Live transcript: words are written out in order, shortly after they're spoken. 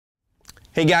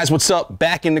Hey guys, what's up?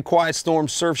 Back in the Quiet Storm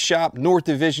Surf Shop, North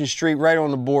Division Street, right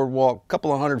on the boardwalk, a couple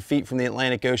of 100 feet from the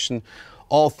Atlantic Ocean.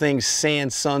 All things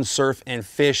sand, sun, surf, and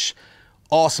fish.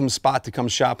 Awesome spot to come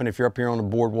shopping if you're up here on the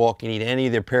boardwalk. You need any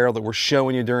of the apparel that we're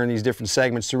showing you during these different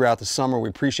segments throughout the summer. We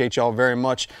appreciate y'all very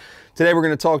much. Today we're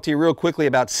going to talk to you real quickly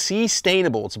about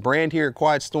Seastainable. It's a brand here at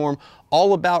Quiet Storm,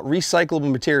 all about recyclable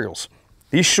materials.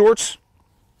 These shorts,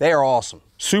 they are awesome.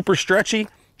 Super stretchy.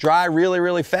 Dry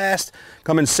really fast,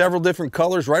 come in several different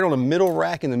colors, right on the middle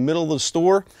rack in the middle of the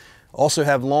store. Also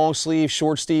have long sleeves,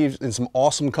 short sleeves, and some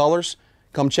awesome colors.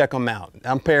 Come check them out.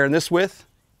 I'm pairing this with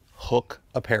Hook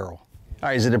Apparel. All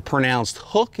right, is it pronounced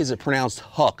hook? Is it pronounced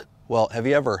huck? Well, have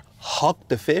you ever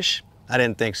hucked a fish? I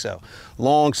didn't think so.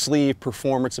 Long sleeve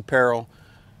performance apparel,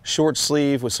 short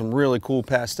sleeve with some really cool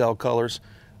pastel colors.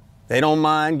 They don't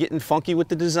mind getting funky with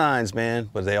the designs,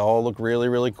 man, but they all look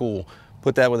really cool.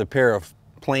 Put that with a pair of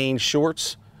plain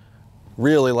shorts.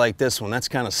 Really like this one. That's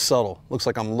kind of subtle. Looks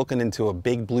like I'm looking into a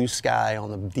big blue sky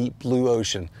on the deep blue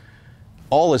ocean.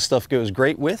 All this stuff goes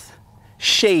great with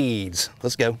shades.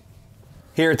 Let's go.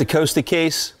 Here at the Costa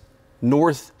Case,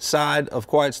 north side of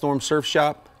Quiet Storm Surf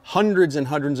Shop, hundreds and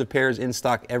hundreds of pairs in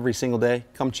stock every single day.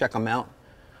 Come check them out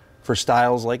for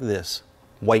styles like this.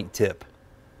 White tip.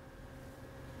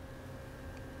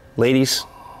 Ladies,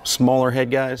 smaller head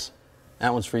guys,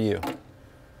 that one's for you.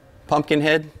 Pumpkin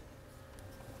head,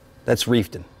 that's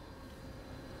Reefton.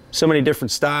 So many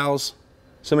different styles,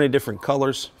 so many different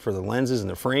colors for the lenses and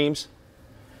the frames.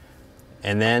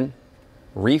 And then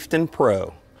Reefton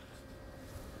Pro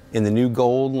in the new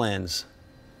gold lens,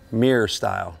 mirror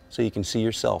style, so you can see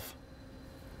yourself.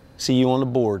 See you on the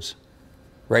boards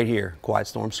right here, Quiet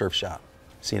Storm Surf Shop.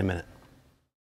 See you in a minute.